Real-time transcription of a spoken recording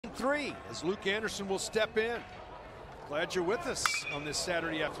3 as Luke Anderson will step in. Glad you're with us on this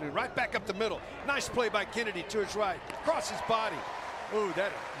Saturday afternoon. Right back up the middle. Nice play by Kennedy to his right. Across his body. Oh,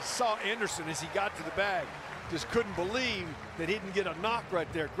 that he saw Anderson as he got to the bag. Just couldn't believe that he didn't get a knock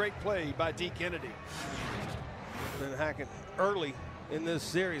right there. Great play by D. Kennedy. Been hacking early in this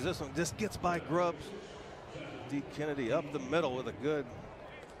series. This one just gets by Grubbs. D. Kennedy up the middle with a good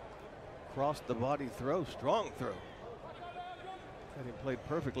cross the body throw, strong throw. Had him played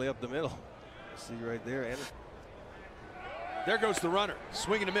perfectly up the middle. See right there. And there goes the runner.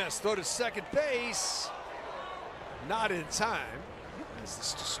 Swing and a miss. Throw to second base. Not in time.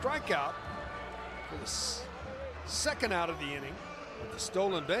 It's the strikeout for the second out of the inning. With the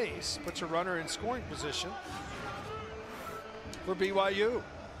stolen base puts a runner in scoring position for BYU.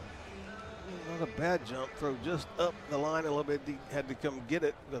 Not a bad jump throw, just up the line a little bit. He had to come get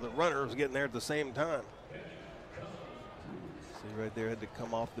it. The runner was getting there at the same time. See right there, had to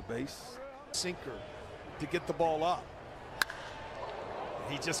come off the base. Sinker to get the ball up.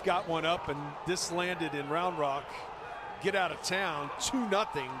 He just got one up, and this landed in Round Rock. Get out of town, 2-0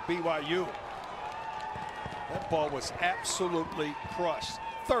 BYU. That ball was absolutely crushed.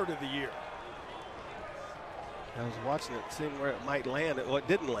 Third of the year. I was watching it, seeing where it might land. Well, it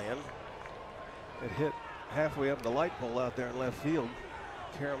didn't land. It hit halfway up the light pole out there in left field.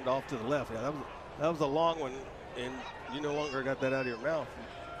 Caromed off to the left. Yeah, that was a long one, and you no longer got that out of your mouth.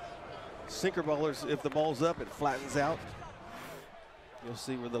 Sinker ballers, if the ball's up, it flattens out. You'll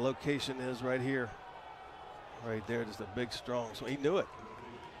see where the location is right here. Right there, just a big, strong. So he knew it.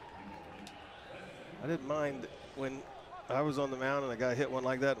 I didn't mind when I was on the mound and a guy hit one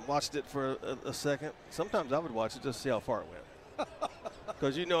like that and watched it for a second. Sometimes I would watch it just to see how far it went.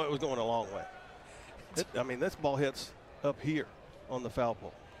 Because you know it was going a long way. I mean, this ball hits up here on the foul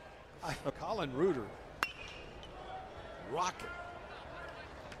pole. Colin Reuter. Rocket.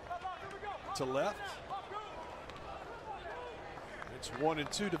 To left. It's 1-2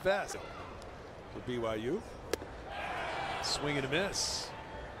 to Vaz. For BYU. Swing and a miss.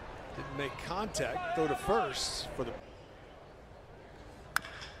 Didn't make contact. Throw to first for the.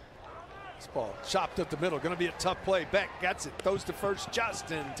 This ball chopped up the middle. Going to be a tough play. Beck gets it. Throws to first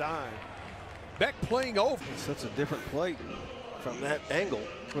just in time. Beck playing over. It's such a different play from that angle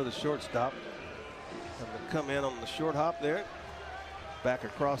for the shortstop. Having to come in on the short hop there. Back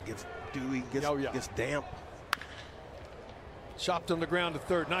across, gets dewy, gets damp. Chopped on the ground to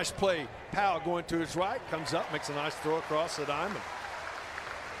third. Nice play. Powell going to his right. Comes up, makes a nice throw across the diamond.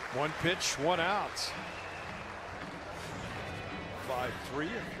 One pitch, one out. 5-3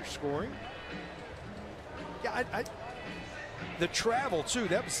 if you're scoring. Yeah, the travel too.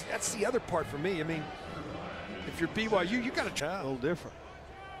 That's the other part for me. I mean, if you're BYU, you got to travel. A little different.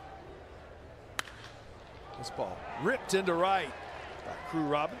 This ball ripped into right by Crew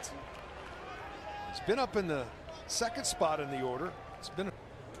Robinson. He's been up in the second spot in the order. It's been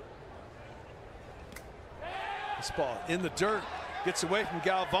this ball in the dirt, gets away from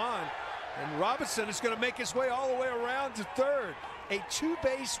Galvan, and Robinson is going to make his way all the way around to third. A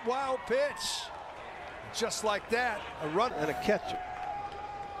two-base wild pitch. Just like that, a run and a catcher.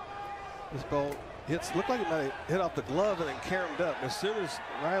 This ball hits, looked like it might have hit off the glove and then caromed up. As soon as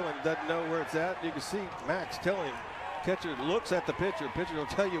Ryland doesn't know where it's at, you can see Max telling him. Catcher looks at the pitcher. Pitcher will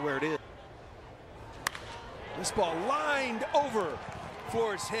tell you where it is. This ball lined over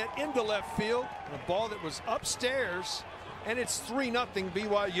Flores' head into left field. A ball that was upstairs, and it's 3-0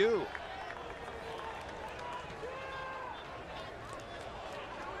 BYU.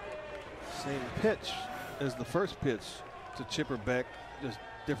 Same pitch as the first pitch to Chipper Beck, just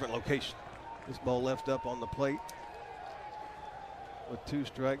different location. This ball left up on the plate with 2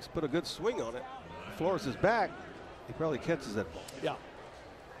 strikes. Put a good swing on it. Flores is back. He probably catches that ball. Yeah.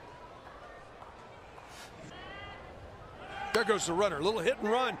 There goes the runner. Little hit and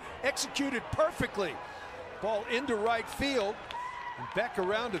run. Executed perfectly. Ball into right field. And Beck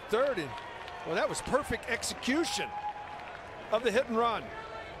around to third. And, well, that was perfect execution of the hit and run.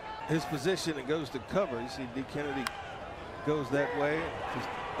 His position, it goes to cover. You see D. Kennedy goes that way. Just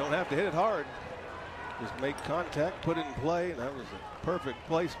don't have to hit it hard. Just make contact, put it in play, and that was a perfect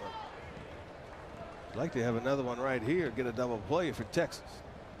placement. I'd like to have another one right here, get a double play for Texas.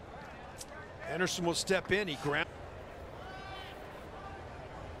 Anderson will step in. He ground.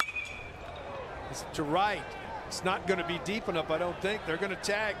 It's to right. It's not going to be deep enough, I don't think. They're going to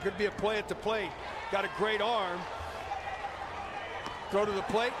tag. Could be a play at the plate. Got a great arm. Throw to the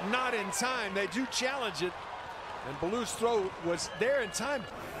plate, not in time. They do challenge it, and Ballou's throw was there in time.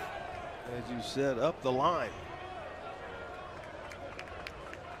 As you said, up the line.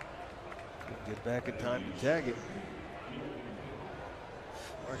 Couldn't get back in time to tag it.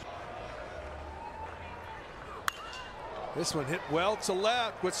 This one hit well to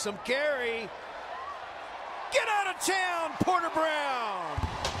left with some carry. Get out of town, Porter Brown.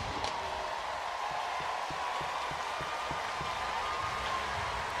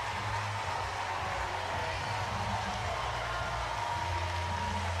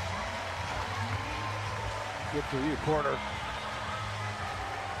 Good for you, Porter.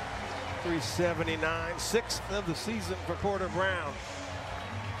 379, sixth of the season for Porter Brown.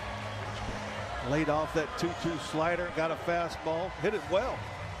 Laid off that 2-2 slider, got a fastball, hit it well.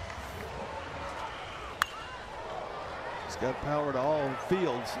 He's got power to all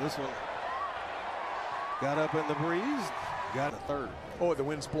fields. This one got up in the breeze, got a third. Oh, the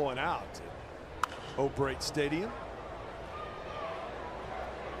wind's blowing out at O'Brate Stadium.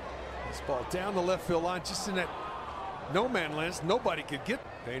 This ball down the left field line, just in that no man land. Nobody could get.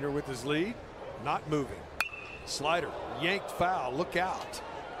 Painter with his lead, not moving. Slider, yanked foul, look out.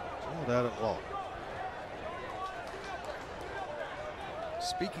 Oh, that and walk.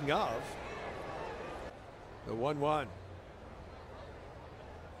 Speaking of, the 1-1.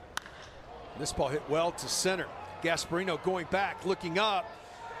 This ball hit well to center. Gasparino going back, looking up.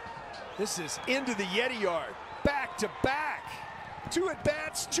 This is into the Yeti yard. Back to back. 2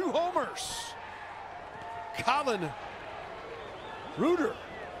 at-bats, 2 homers. Colin Reuter.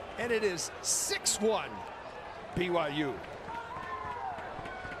 And it is 6-1 BYU.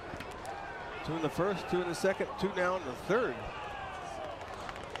 2 in the first, 2 in the second, 2 now in the third.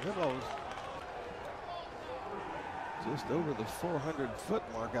 That ball was just over the 400-foot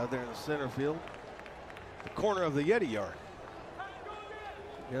mark out there in the center field. The corner of the Yeti yard.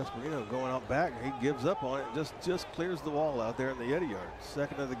 Gasparino going out back. He gives up on it. Just clears the wall out there in the Yeti yard.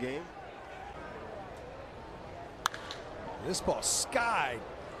 Second of the game. This ball skied.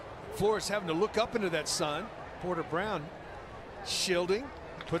 Flores having to look up into that sun. Porter Brown shielding,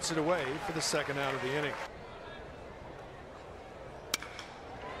 puts it away for the second out of the inning.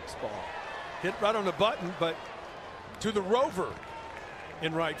 This ball hit right on the button, but to the rover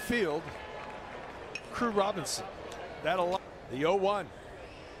in right field. Crew Robinson. That'll the 0-1.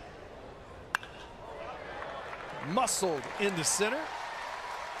 Muscled into center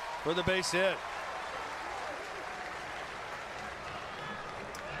for the base hit.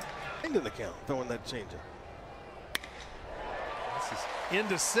 Into the count, throwing that changeup. This is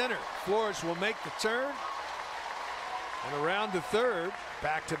into center. Flores will make the turn. And around to third.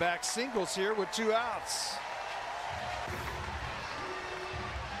 Back-to-back singles here with 2 outs.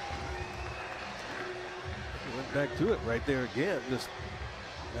 He went back to it right there again. Just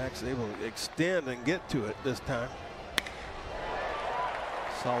Max able to extend and get to it this time.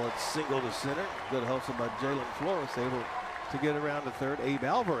 Solid single to center. Good hustle by Jalen Flores, able to get around to third. Abe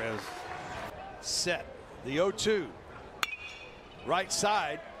Alvarez. Set the 0-2. Right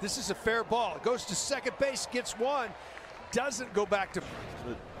side. This is a fair ball. It goes to second base, gets one. Doesn't go back to.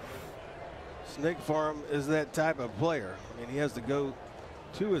 Snake Farm is that type of player. I mean, he has to go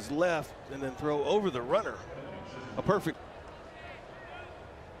to his left and then throw over the runner. A perfect.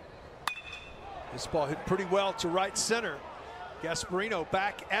 This ball hit pretty well to right center. Gasparino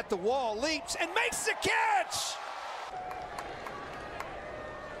back at the wall, leaps and makes the catch.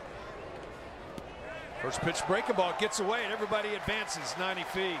 First pitch breaking ball gets away and everybody advances 90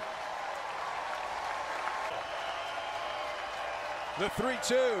 feet. The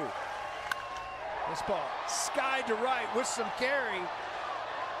 3-2. This ball skied to right with some carry.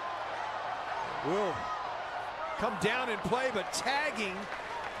 Will come down and play, but tagging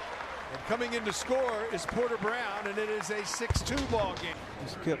and coming in to score is Porter Brown, and it is a 6-2 ball game.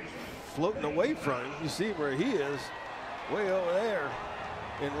 Just kept floating away from him. You see where he is, way over there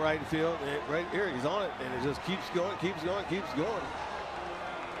in right field. And right here, he's on it, and it just keeps going, keeps going, keeps going.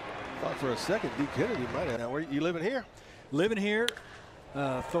 Thought for a second D. Kennedy might have. Now, where you living here? Living here,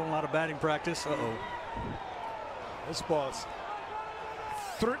 throwing a lot of batting practice. This ball's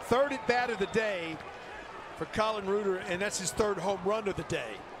third at bat of the day for Colin Reuter, and that's his 3rd home run of the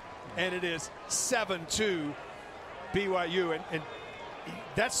day. And it is 7-2 BYU, and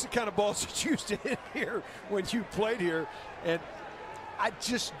that's the kind of balls that you used to hit here when you played here. And I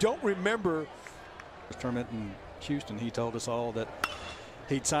just don't remember. Tournament in Houston, he told us all that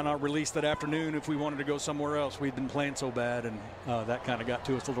he'd sign our release that afternoon if we wanted to go somewhere else. We'd been playing so bad, and that kind of got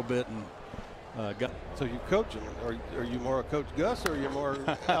to us a little bit. And got. So you coaching? Are you more a Coach Gus, or are you more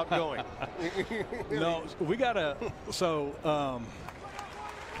outgoing? No, we got a so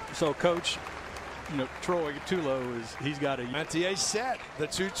Coach, Troy Tulo he's got a. Mantier set the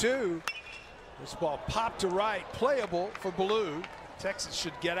 2-2. This ball popped to right, playable for Blue. Texas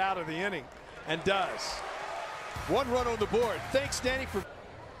should get out of the inning, and does. 1 run on the board. Thanks, Danny, for.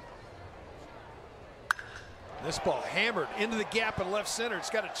 This ball hammered into the gap in left center. It's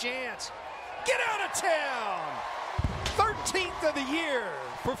got a chance. Get out of town! 13th of the year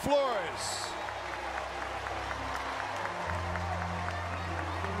for Flores.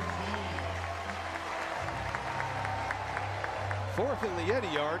 Fourth in the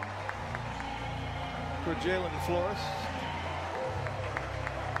Yeti yard for Jalen Flores.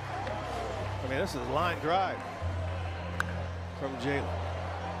 I mean, this is a line drive from Jalen.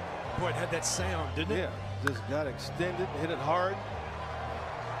 Boy, it had that sound, didn't it? Yeah, just got extended, hit it hard.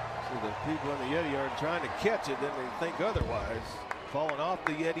 So the people in the Yeti yard trying to catch it, then they think otherwise. Falling off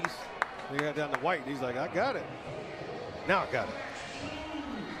the Yetis. They got down to White. He's like, I got it. Now I got it.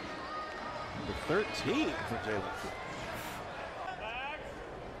 The 13 for Jalen.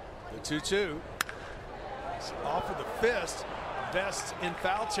 The 2-2. It's off of the fist. Best in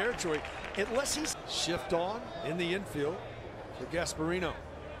foul territory. Unless he's shift on in the infield for Gasparino.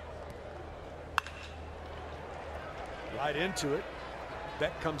 Right into it.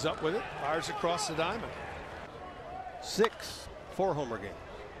 Beck comes up with it. Fires across the diamond. 6 4-homer game.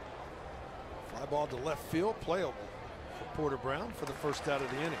 Fly ball to left field. Playable for Porter Brown for the first out of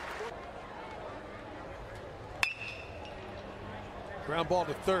the inning. Ground ball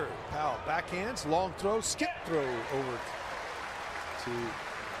to third. Powell backhands, long throw, skip throw over to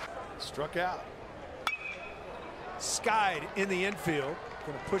struck out. Skied in the infield.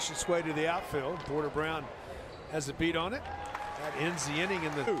 Going to push its way to the outfield. Porter Brown has a beat on it. That ends the inning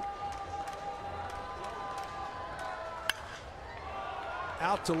in the 2.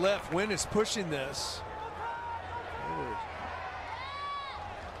 Out to left. Wynn is pushing this.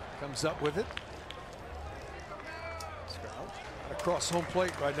 Comes up with it. Across home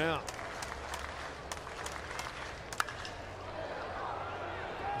plate right now.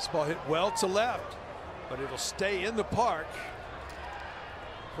 This ball hit well to left, but it'll stay in the park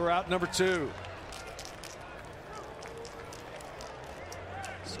for out number 2.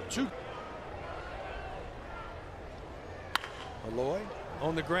 So 2. Malloy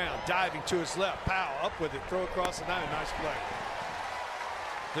on the ground, diving to his left. Powell up with it, throw across the diamond. Nice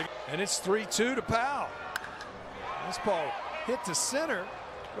play. And it's 3-2 to Powell. This ball hit to center,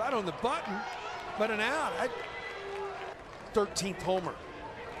 right on the button, but an out. 13th homer.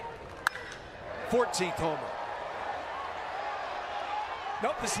 14th homer.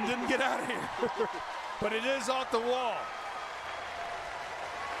 Nope, this one didn't get out of here. But it is off the wall.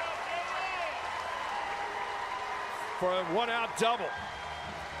 For a 1-out double.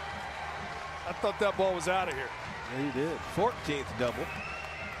 I thought that ball was out of here. Yeah, he did. 14th double.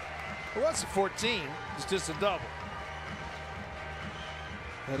 It wasn't 14, it's just a double.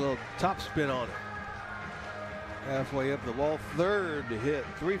 Had a little top spin on it. Halfway up the wall, third to hit.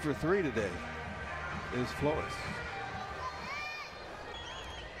 3 for 3 today is Flores.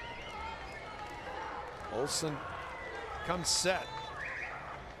 Olsen comes set.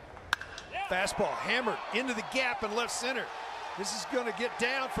 Fastball hammered into the gap in left center. This is going to get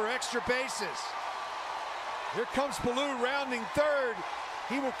down for extra bases. Here comes Ballou rounding third.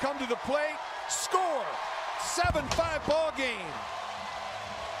 He will come to the plate. Score! 7-5 ball game.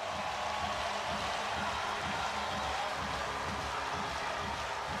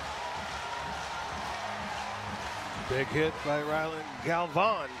 Big hit by Rylan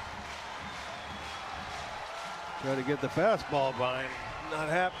Galvan. Try to get the fastball by him. Not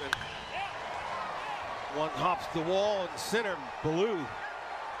happening. One hops the wall in center. Ballou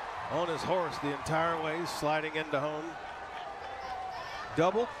on his horse the entire way, sliding into home.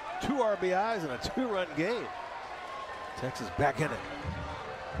 Double, 2 RBIs, and a 2-run game. Texas back in it.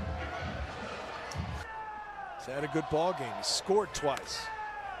 He's had a good ball game. He scored twice.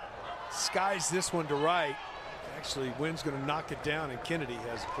 Skies this one to right. Actually, Wynn's going to knock it down, and Kennedy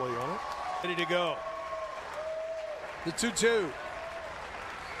has a play on it. Ready to go. The 2-2.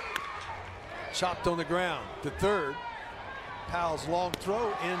 Chopped on the ground. The third. Powell's long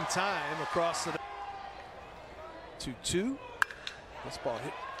throw in time across the 2-2. This ball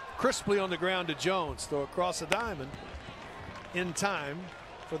hit crisply on the ground to Jones. Throw across the diamond in time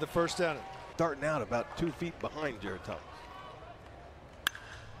for the first inning. Starting out about 2 feet behind Jared Thomas.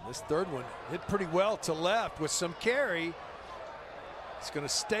 This third one hit pretty well to left with some carry. It's going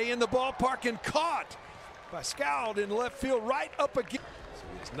to stay in the ballpark and caught by Scoud in left field right up again. So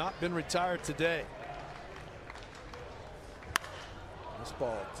he has not been retired today. This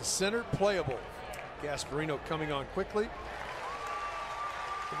ball to center, playable. Gasparino coming on quickly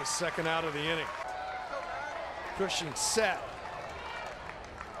for the second out of the inning. Cushing set.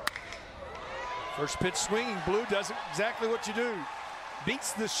 First pitch swinging. Blue does exactly what you do.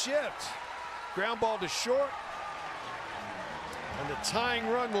 Beats the shift. Ground ball to short. And the tying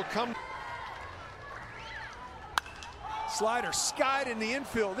run will come. Slider skied in the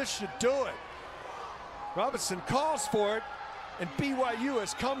infield. This should do it. Robinson calls for it, and BYU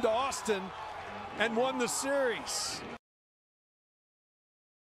has come to Austin and won the series.